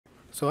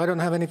So I don't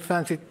have any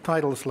fancy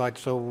title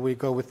slides, so we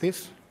go with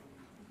this.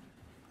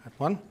 That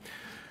one.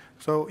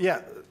 So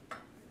yeah,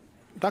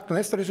 Dr.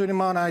 Nestori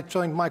Syynimaa and I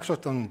joined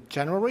Microsoft in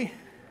January,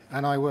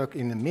 and I work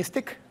in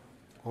Mystic,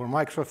 or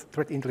Microsoft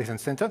Threat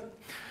Intelligence Center.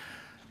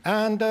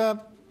 And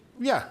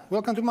yeah,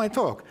 welcome to my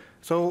talk.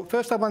 So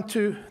first I want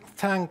to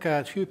thank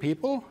two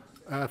people.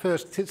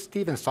 First,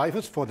 Stephen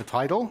Seifert for the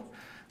title.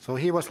 So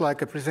he was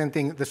like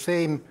presenting the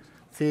same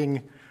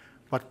thing,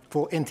 but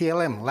for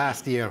NTLM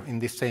last year in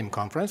this same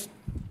conference.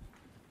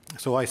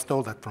 So I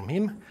stole that from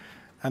him.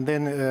 And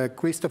then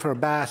Christopher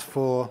Bass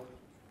for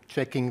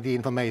checking the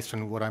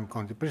information, what I'm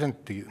going to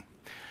present to you.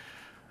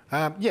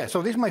 Yeah,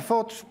 so this is my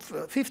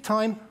fifth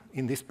time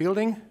in this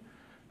building,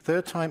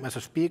 third time as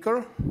a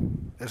speaker,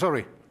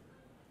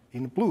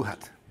 in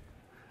BlueHat.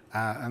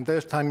 And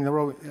third time in a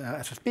row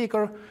as a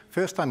speaker,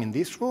 first time in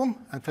this room,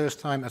 and first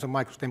time as a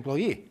Microsoft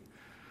employee.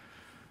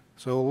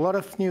 So a lot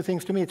of new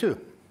things to me too.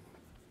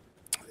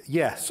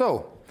 Yeah,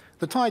 so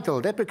the title,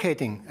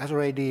 Deprecating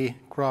Azure AD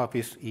Graph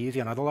is easy,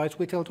 and otherwise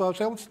we tell to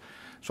ourselves.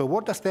 So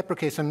what does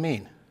deprecation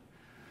mean?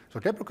 So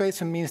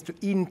deprecation means to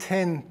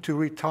intend to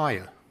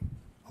retire,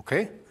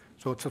 okay?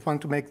 So it's fun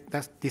to make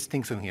that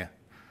distinction here.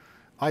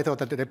 I thought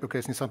that the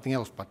deprecation is something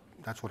else, but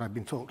that's what I've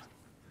been told.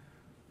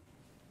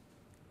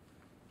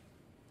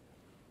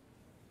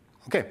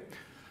 Okay,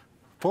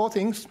 4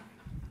 things.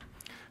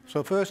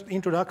 So first,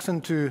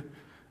 introduction to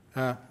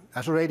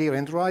Azure AD or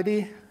Enter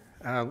ID,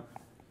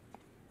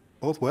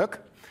 both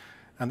work.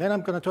 And then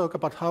I'm going to talk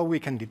about how we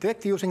can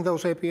detect using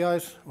those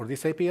APIs, or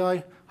this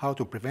API, how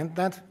to prevent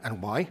that,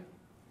 and why.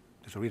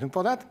 There's a reason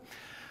for that.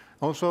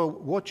 Also,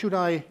 what should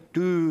I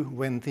do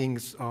when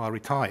things are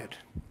retired?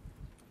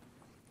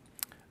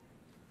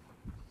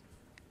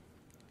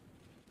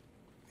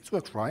 This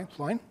works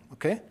fine,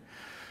 okay.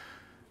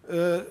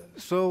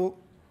 So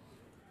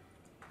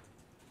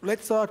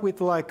let's start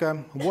with like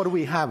what do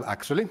we have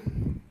actually.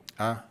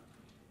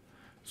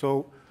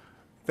 So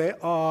there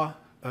are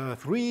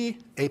 3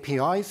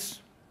 APIs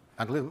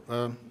and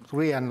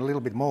 3 and a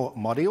little bit more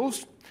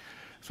modules.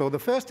 So the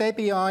first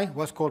API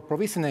was called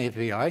Provision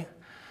API.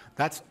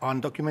 That's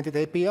undocumented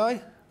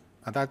API,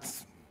 and that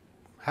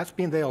has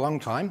been there a long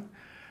time.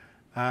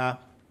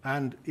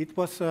 And it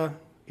was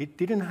it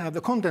didn't have the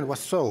content was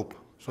SOAP,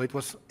 so it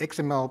was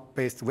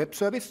XML-based web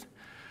service.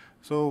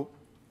 So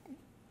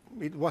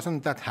it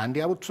wasn't that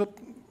handy,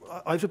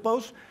 I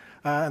suppose.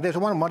 There's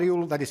one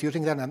module that is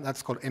using that, and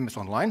that's called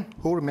MSOnline.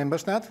 Who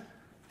remembers that?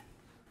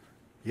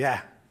 Yeah.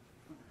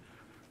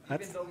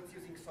 Even though it's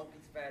using SOAP,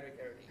 it's very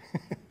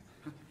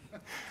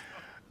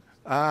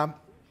early.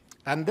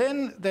 And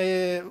then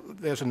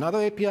there's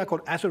another API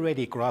called Azure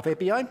AD Graph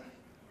API.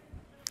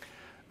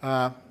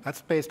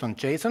 That's based on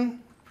JSON.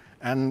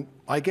 And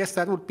I guess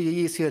that would be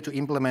easier to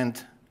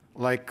implement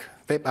like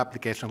web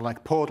application,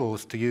 like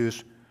portals, to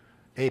use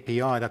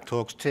API that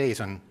talks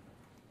JSON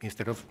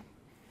instead of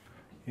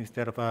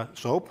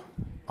SOAP,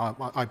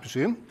 I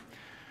presume.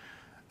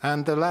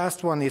 And the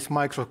last one is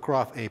Microsoft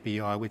Graph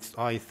API, which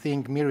I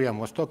think Miriam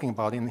was talking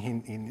about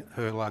in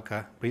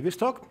her previous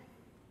talk.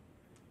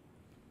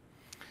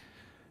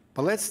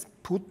 But let's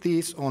put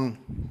these on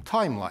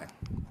timeline,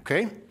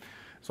 okay?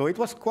 So it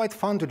was quite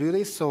fun to do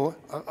this. So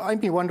I've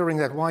been wondering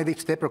that why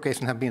this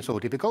deprecation have been so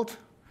difficult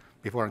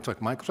before I joined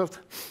Microsoft.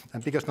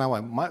 And because now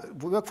I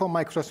work for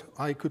Microsoft,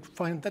 I could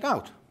find that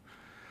out.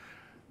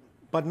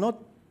 But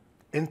not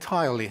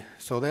entirely.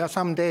 So there are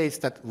some days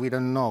that we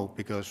don't know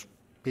because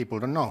people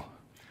don't know.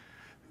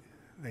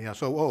 They are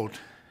so old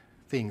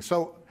things.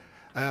 So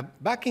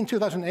back in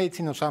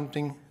 2018 or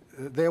something,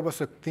 there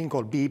was a thing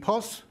called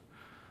BPOS,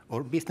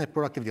 or Business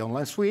Productivity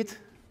Online Suite.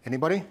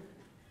 Anybody?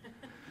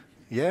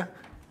 Yeah?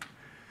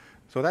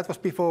 So that was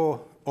before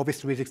Office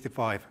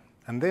 365.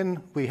 And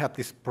then we had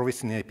this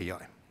Provision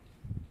API.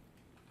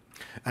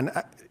 And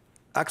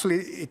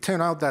actually, it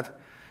turned out that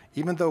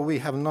even though we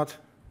have not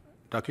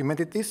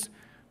documented this,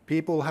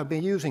 people have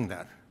been using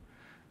that.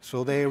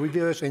 So they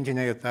reverse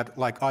engineered that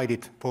like I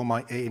did for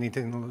my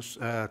internals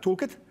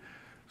toolkit.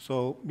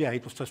 So yeah,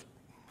 it was just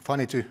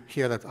funny to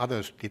hear that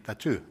others did that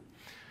too.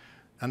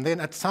 And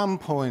then at some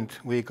point,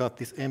 we got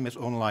this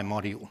MSOnline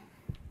module,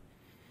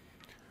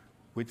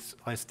 which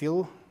I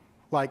still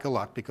like a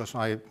lot because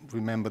I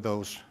remember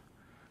those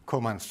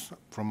commands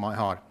from my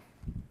heart.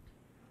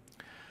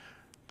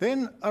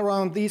 Then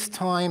around this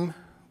time,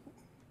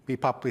 we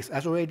published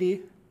Azure AD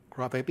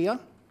Graph API,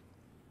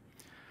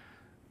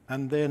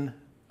 and then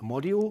a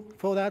module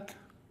for that.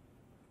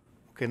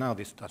 Okay, now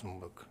this doesn't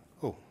look,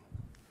 oh,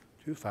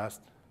 too fast.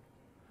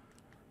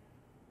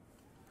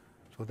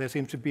 So there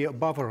seems to be a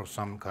buffer of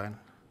some kind.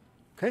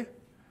 Okay,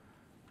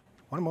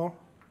 one more.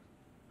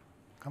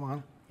 Come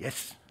on,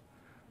 yes.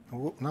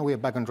 Now we are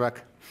back on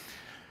track.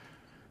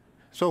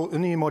 So a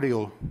new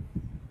module,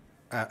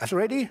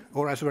 Azure AD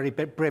or Azure AD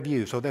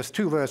Preview. So there's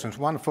 2 versions,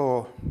 one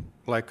for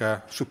like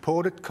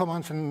supported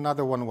commands and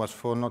another one was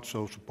for not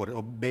so supported,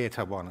 or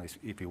beta one,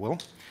 if you will.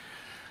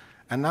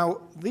 And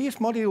now these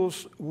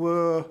modules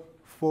were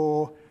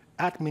for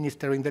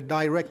administering the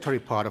directory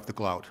part of the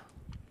cloud.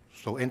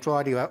 So Enter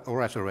ID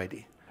or Azure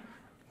AD.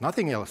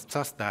 Nothing else,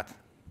 just that.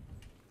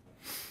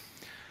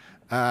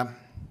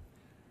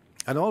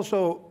 And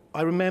also,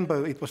 I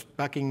remember it was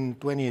back in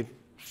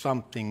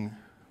 20-something,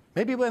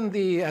 maybe when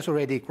the Azure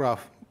AD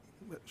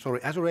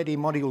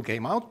module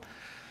came out.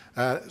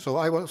 So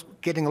I was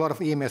getting a lot of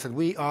emails that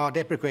we are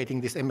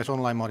deprecating this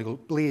MSOnline module.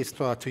 Please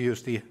try to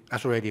use the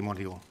Azure AD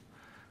module.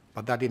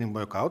 But that didn't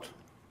work out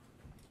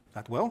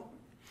that well.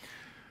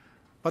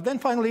 But then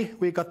finally,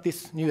 we got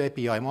this new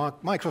API,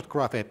 Microsoft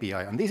Graph API.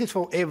 And this is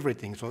for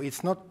everything. So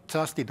it's not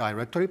just the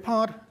directory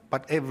part,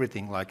 but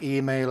everything, like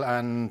email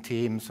and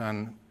Teams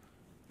and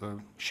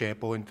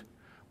SharePoint,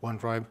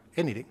 OneDrive,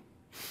 anything.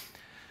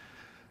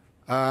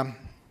 And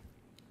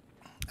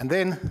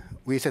then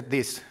we said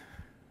this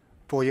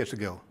 4 years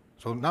ago.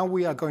 So now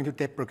we are going to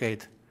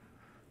deprecate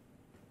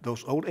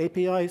those old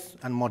APIs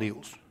and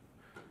modules.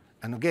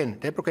 And again,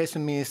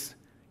 deprecation means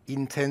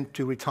intent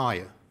to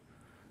retire.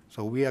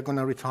 So we are going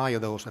to retire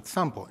those at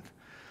some point.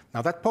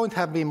 Now that point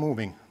has been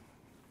moving,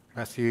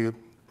 as you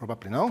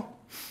probably know.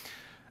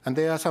 And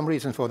there are some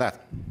reasons for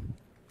that.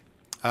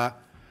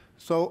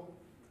 So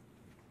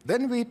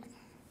then we,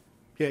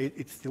 yeah,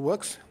 it still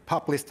works,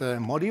 published a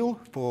module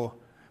for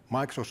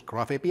Microsoft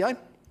Graph API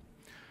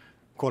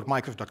called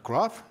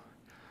Microsoft.graph.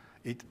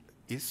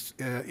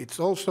 It's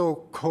also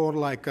called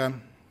like,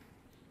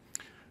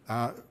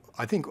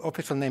 I think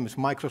official name is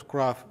Microsoft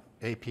Graph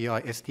API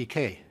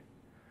SDK,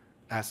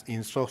 as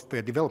in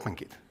software development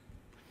kit.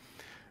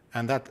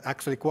 And that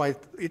actually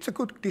it's a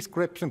good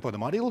description for the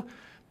module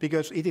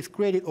because it is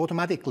created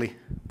automatically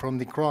from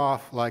the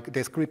graph like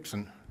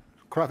description,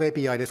 Graph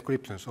API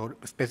descriptions or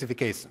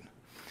specification.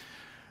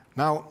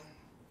 Now,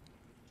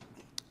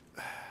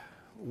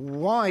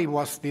 why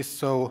was this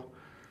so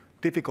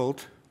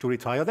difficult to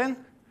retire then?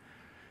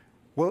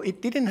 Well,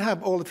 it didn't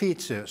have all the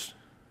features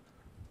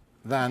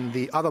than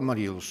the other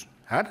modules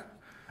had,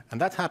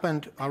 and that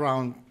happened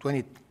around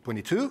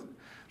 2022.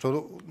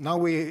 So now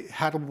we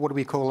had what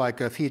we call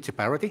like a feature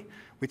parity,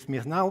 which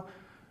means now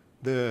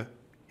the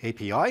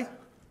API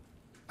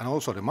and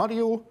also the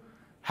module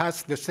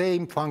has the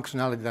same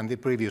functionality than the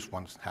previous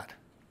ones had.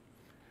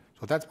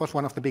 So that was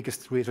one of the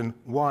biggest reasons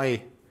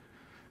why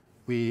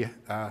we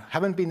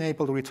haven't been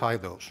able to retire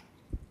those.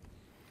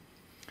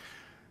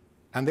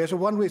 And there's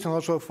one reason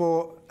also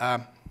for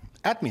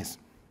admins.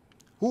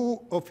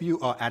 Who of you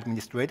are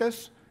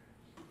administrators?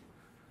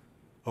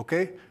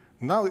 Okay,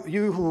 now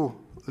you who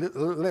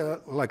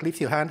like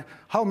lift your hand,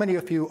 how many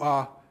of you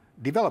are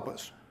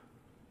developers?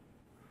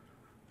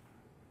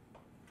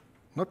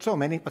 Not so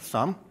many, but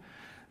some.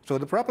 So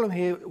the problem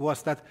here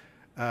was that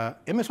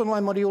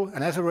MSOnline module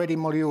and Azure AD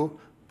module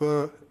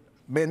were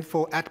meant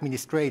for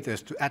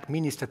administrators to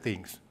administer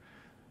things.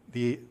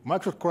 The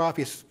Microsoft Graph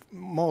is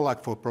more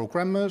like for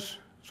programmers,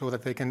 so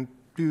that they can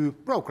do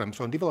programs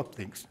or develop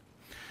things.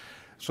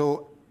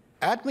 So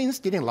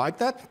admins didn't like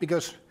that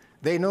because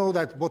they know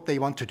that what they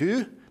want to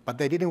do, but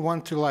they didn't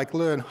want to like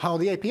learn how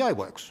the API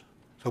works.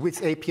 So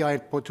which API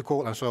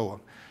protocol and so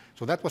on.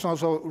 So that was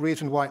also a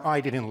reason why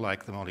I didn't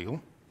like the module.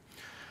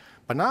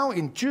 But now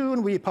in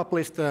June, we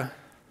published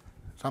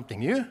something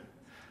new.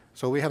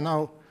 So we have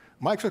now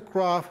Microsoft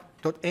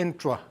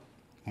Graph.entra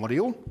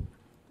module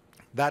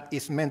that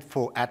is meant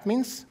for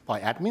admins, by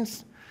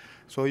admins.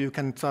 So you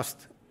can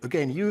just,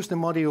 again, use the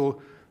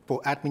module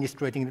for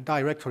administrating the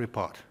directory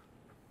part.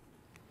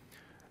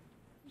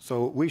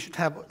 So we should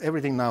have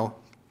everything now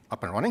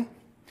up and running.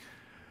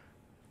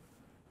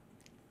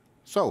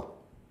 So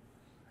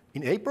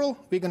in April,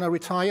 we're going to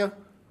retire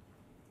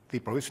the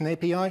provision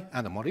API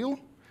and the module.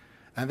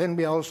 And then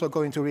we are also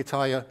going to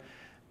retire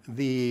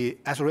the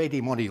Azure AD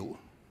module.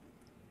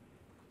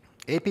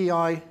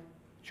 API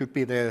should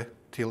be there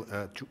till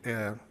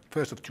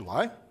 1st of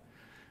July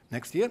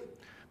next year.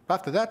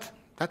 After that,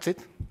 that's it.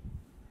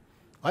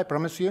 I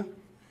promise you.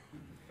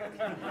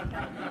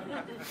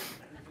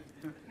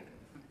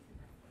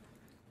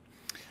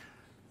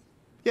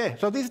 Yeah,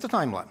 so this is the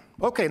timeline.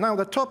 OK, now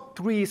the top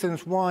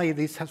reasons why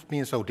this has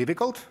been so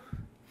difficult.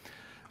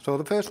 So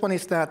the first one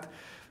is that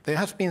there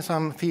has been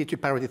some feature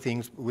parity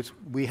things which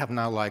we have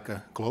now like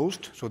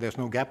closed, so there's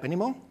no gap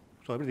anymore.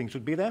 So everything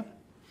should be there.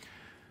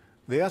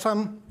 There are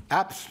some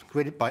apps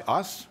created by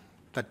us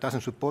that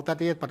doesn't support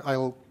that yet, but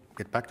I'll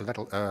get back to that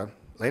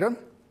later.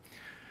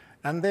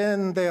 And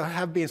then there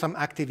have been some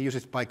active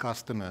usage by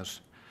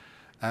customers.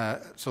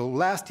 So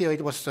last year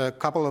it was a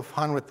couple of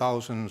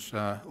 100,000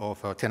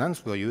 of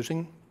tenants were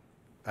using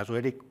Azure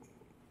AD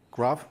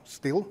Graph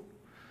still,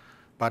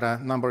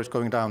 but number is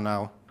going down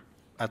now.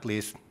 At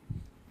least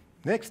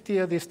next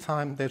year, this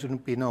time, there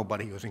shouldn't be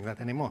nobody using that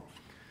anymore.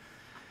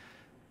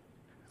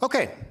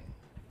 OK.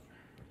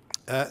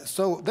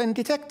 So then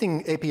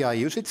detecting API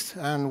usage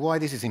and why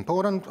this is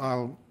important,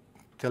 I'll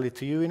tell it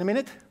to you in a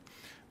minute.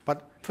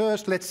 But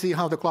first, let's see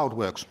how the cloud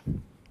works.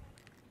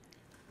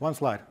 One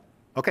slide.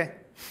 OK.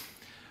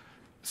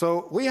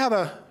 So we have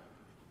a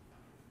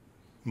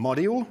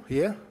module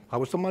here,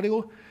 PowerShell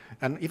module.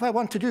 And if I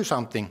want to do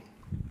something,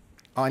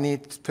 I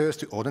need first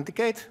to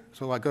authenticate.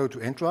 So I go to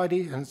Entra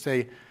ID and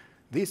say,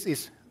 this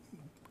is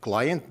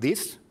client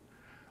this.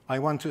 I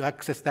want to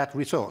access that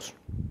resource.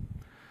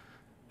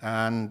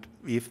 And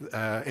if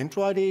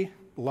EnterID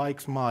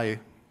likes my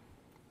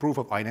proof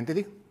of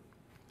identity,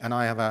 and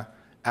I have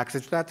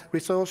access to that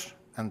resource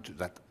and to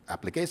that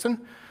application,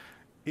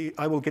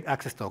 I will get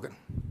access token.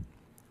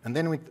 And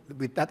then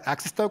with that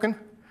access token,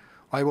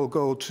 I will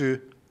go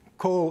to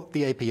call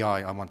the API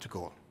I want to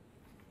call.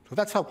 So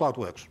that's how cloud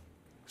works.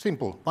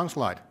 Simple, one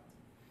slide.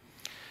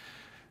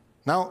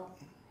 Now,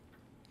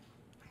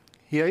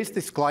 here is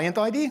this client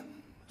ID.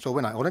 So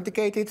when I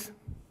authenticate it,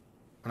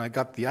 when I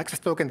got the access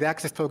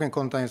token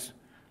contains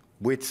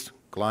which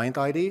client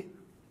ID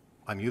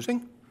I'm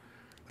using.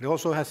 It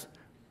also has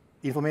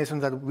information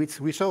that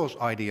which resource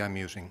ID I'm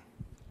using.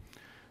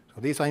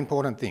 So these are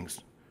important things.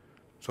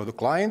 So the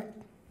client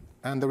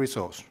and the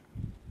resource.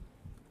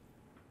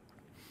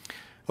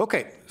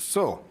 OK,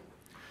 so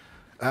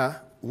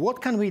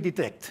what can we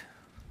detect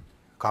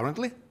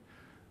currently?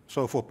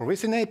 So for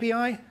provision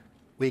API,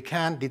 we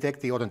can detect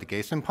the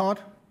authentication part.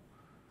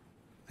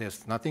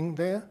 There's nothing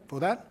there for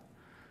that.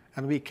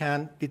 And we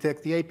can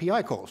detect the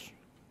API calls.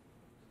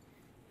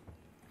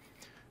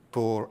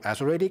 For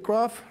Azure AD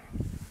Graph,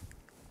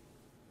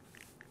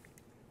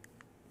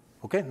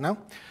 OK, now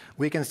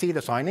we can see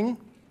the signing.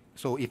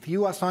 So if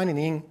you are signing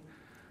in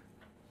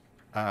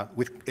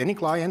with any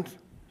client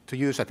to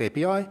use that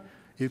API,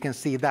 you can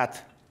see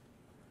that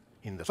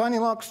in the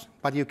signing logs,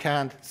 but you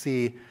can't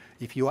see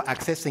if you are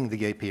accessing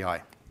the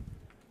API.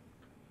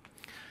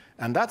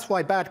 And that's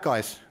why bad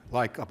guys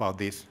like about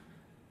this,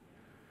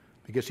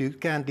 because you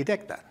can't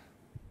detect that.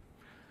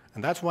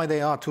 And that's why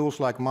there are tools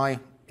like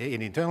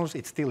in internals,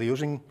 it's still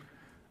using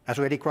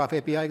Azure AD Graph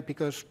API,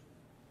 because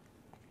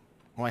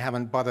I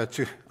haven't bothered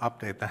to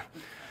update that.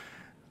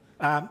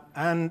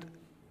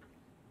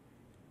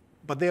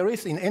 But there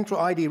is in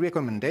EnterID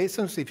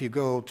recommendations, if you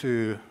go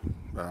to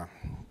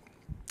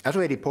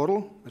Azure AD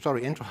portal,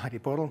 sorry,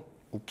 EnterID portal,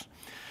 oops,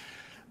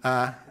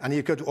 and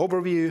you go to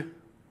overview,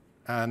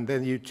 and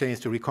then you change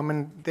the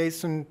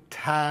recommendation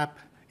tab,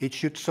 it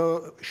should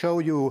show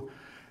you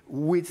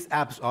which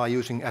apps are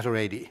using Azure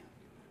AD.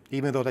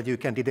 Even though that you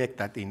can detect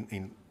that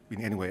in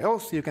anywhere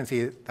else, you can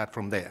see that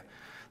from there.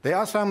 There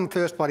are some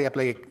first-party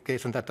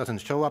applications that doesn't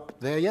show up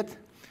there yet,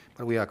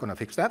 but we are going to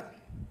fix that.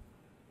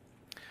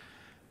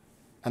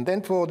 And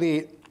then for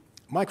the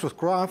Microsoft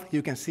Graph,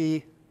 you can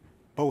see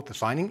both the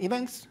signing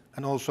events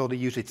and also the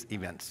usage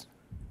events.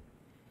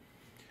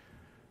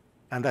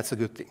 And that's a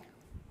good thing.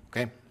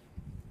 Okay.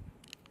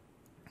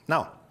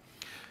 Now,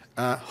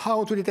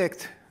 how to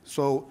detect?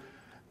 So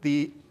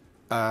the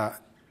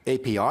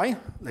API,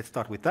 let's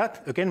start with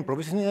that. Again,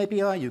 provisioning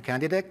API, you can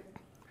detect.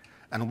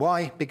 And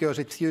why? Because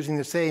it's using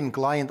the same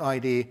client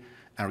ID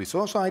and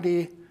resource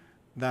ID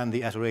than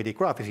the Azure AD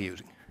Graph is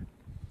using.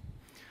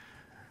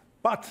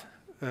 But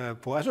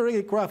for Azure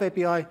AD Graph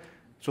API,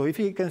 so if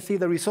you can see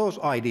the resource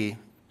ID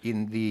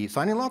in the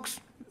signing logs,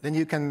 then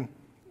you can,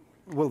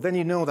 well, then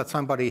you know that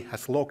somebody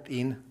has logged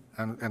in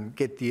and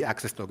get the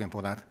access token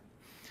for that.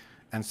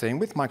 And same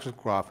with Microsoft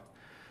Graph.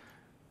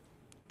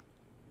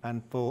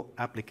 And for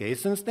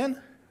applications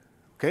then,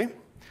 okay,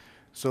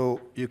 so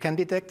you can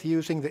detect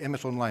using the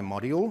MSOnline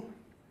module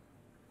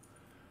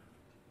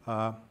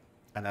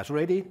and Azure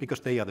AD, because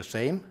they are the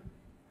same.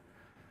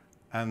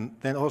 And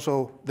then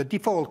also the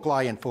default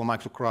client for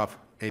Microsoft Graph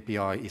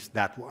API is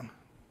that one.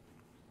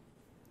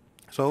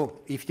 So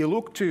if you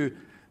look to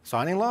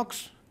signing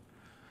logs,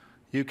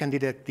 you can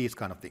detect these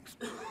kind of things.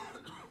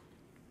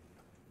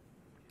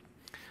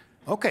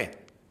 OK.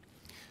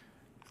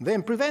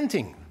 Then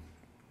preventing.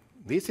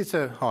 This is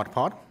a hard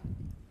part.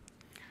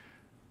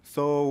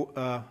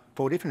 So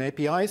for different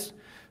APIs,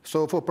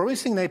 so for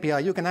provisioning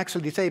API, you can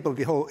actually disable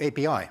the whole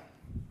API.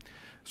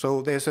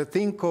 So there's a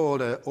thing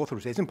called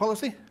authorization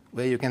policy,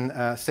 where you can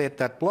set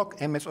that block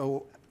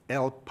MSOnline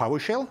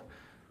PowerShell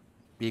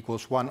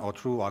equals 1 or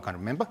true, I can't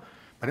remember.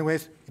 But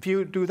anyways, if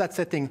you do that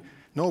setting,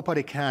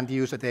 nobody can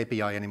use that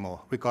API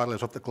anymore,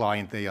 regardless of the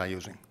client they are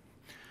using.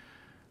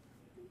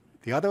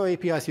 The other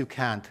APIs you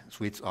can't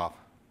switch off,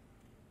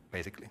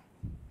 basically.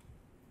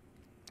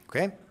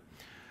 OK?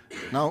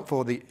 Now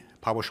for the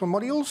PowerShell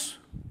modules.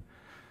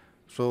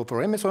 So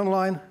for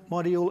MSOnline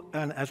module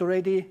and Azure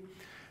AD,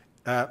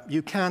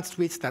 you can't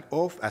switch that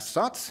off as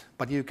such,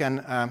 but you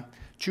can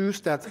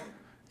choose that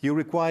you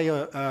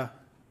require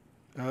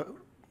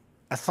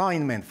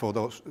assignment for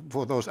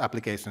those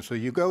applications. So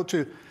you go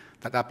to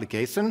that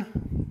application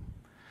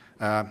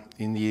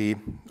in the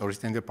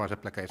original enterprise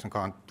application,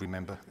 can't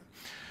remember.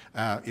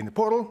 In the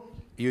portal,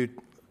 you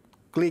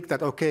click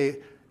that,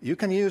 OK, you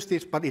can use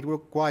this, but it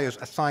requires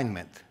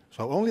assignment.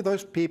 So only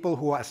those people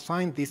who are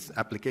assigned this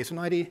application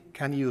ID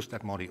can use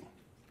that module.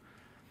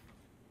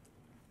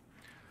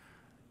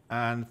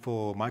 And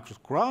for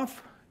Microsoft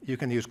Graph, you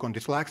can use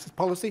conditional access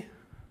policy,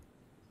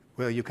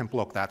 where you can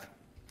block that.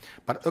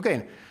 But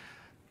again,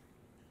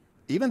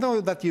 even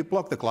though that you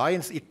block the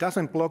clients, it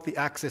doesn't block the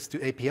access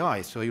to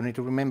APIs. So you need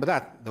to remember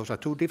that. Those are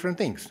two different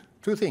things.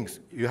 Two things.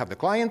 You have the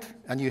client,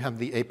 and you have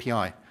the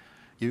API.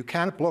 You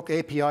can't block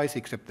APIs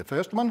except the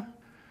first one,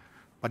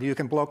 but you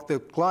can block the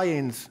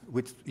clients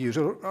which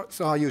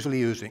users are usually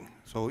using.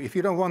 So if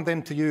you don't want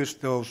them to use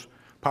those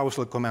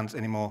PowerShell commands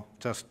anymore,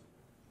 just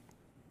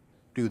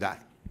do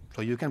that.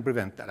 So you can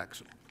prevent that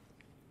actually.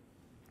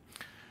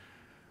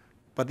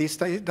 But this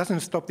doesn't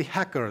stop the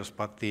hackers,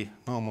 but the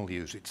normal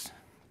usage.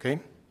 Okay?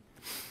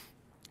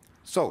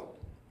 So,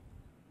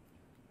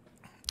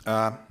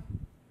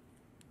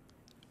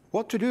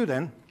 what to do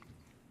then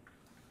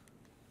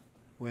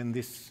when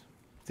because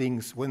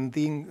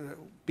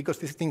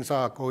these things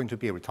are going to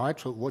be retyped,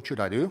 so what should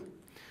I do?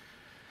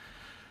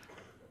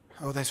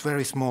 Oh, that's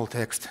very small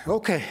text.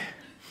 Okay.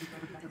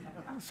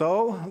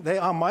 So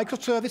there are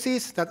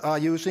microservices that are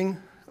using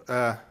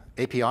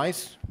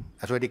APIs,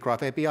 Azure AD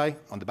Graph API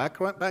on the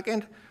back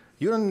end.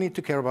 You don't need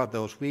to care about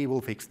those. We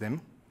will fix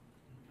them.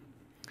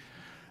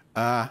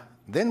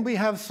 Then we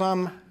have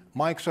some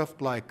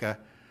Microsoft-like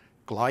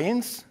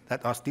clients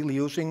that are still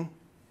using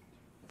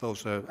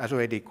those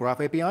Azure AD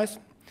Graph APIs.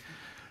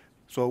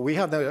 So we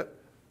have the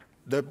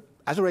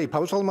Azure AD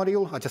PowerShell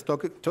module I just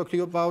talked to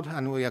you about,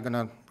 and we are going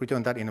to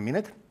return that in a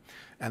minute.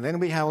 And then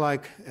we have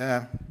like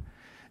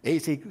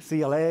AZ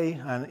CLA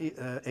and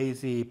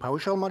AZ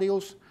PowerShell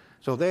modules.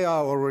 So they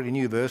are already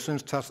new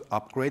versions, just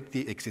upgrade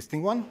the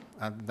existing one,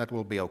 and that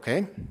will be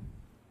okay.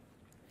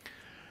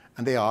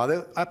 And there are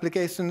other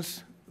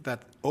applications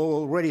that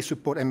already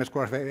support MS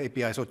Graph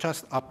API, so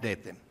just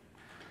update them.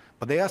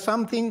 But there are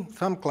some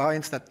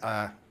clients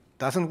that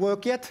doesn't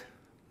work yet,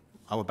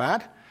 our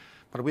bad,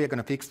 but we are going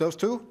to fix those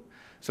too.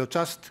 So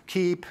just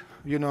keep,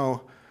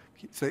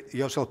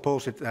 yourself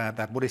posted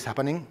that what is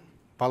happening,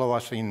 follow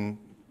us in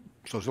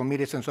social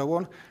media and so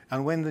on,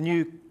 and when the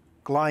new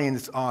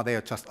clients are there,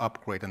 just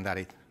upgrade and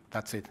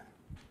that's it.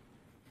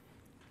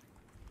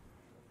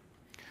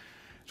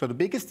 So the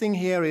biggest thing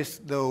here is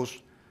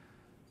those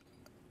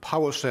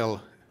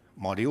PowerShell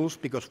modules,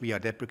 because we are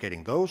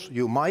deprecating those.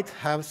 You might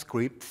have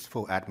scripts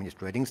for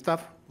administrating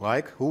stuff,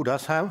 like who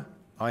does have?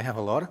 I have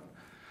a lot.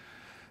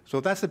 So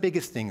that's the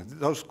biggest thing.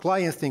 Those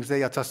client things,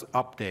 they are just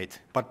update,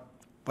 but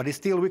it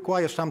still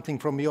requires something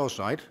from your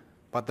side.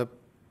 But the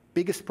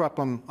biggest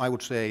problem, I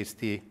would say, is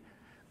the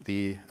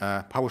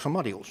PowerShell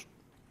modules.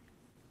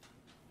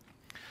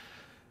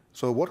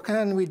 So what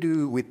can we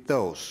do with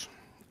those?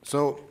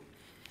 So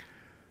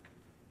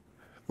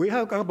we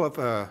have a couple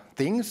of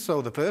things.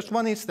 So the first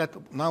one is that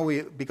now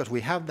because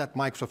we have that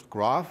Microsoft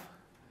Graph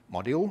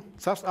module,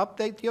 just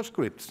update your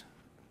scripts,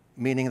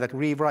 meaning that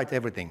rewrite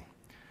everything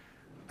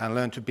and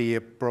learn to be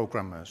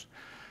programmers.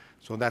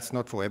 So that's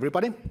not for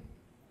everybody.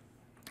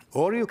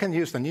 Or you can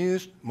use the new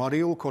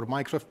module called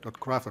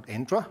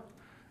Microsoft.graph.entra,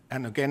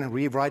 and again,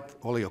 rewrite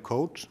all your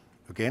codes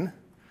again.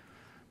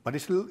 But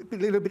it's a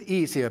little bit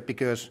easier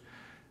because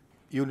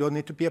you don't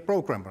need to be a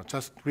programmer.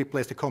 Just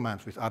replace the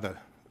commands with other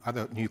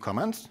new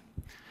commands.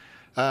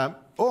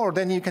 Or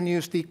then you can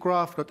use the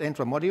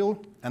graph.entra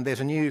module, and there's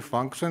a new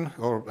function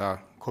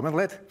or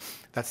commandlet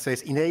that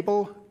says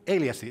enable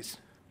aliases,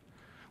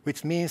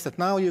 which means that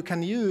now you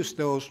can use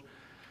those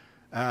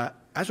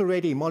Azure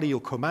AD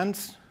module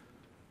commands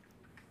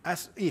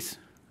as is,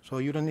 so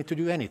you don't need to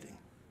do anything.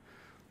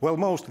 Well,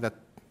 most of that,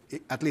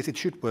 at least it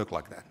should work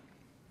like that.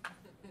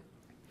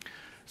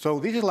 So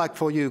this is like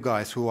for you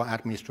guys who are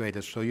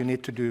administrators, so you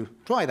need to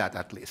try that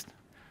at least.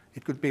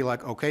 It could be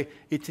like, okay,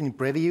 it's in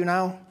preview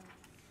now,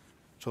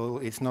 so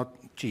it's not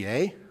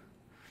GA,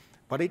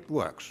 but it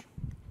works.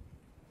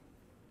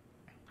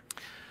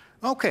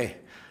 Okay,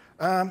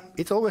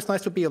 it's always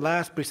nice to be a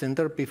last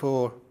presenter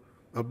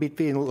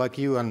between like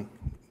you and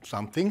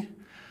something.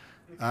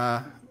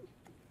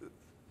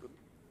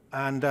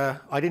 And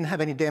I didn't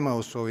have any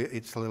demos, so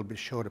it's a little bit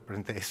shorter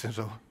presentation.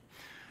 So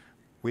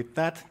with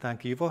that,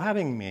 thank you for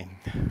having me.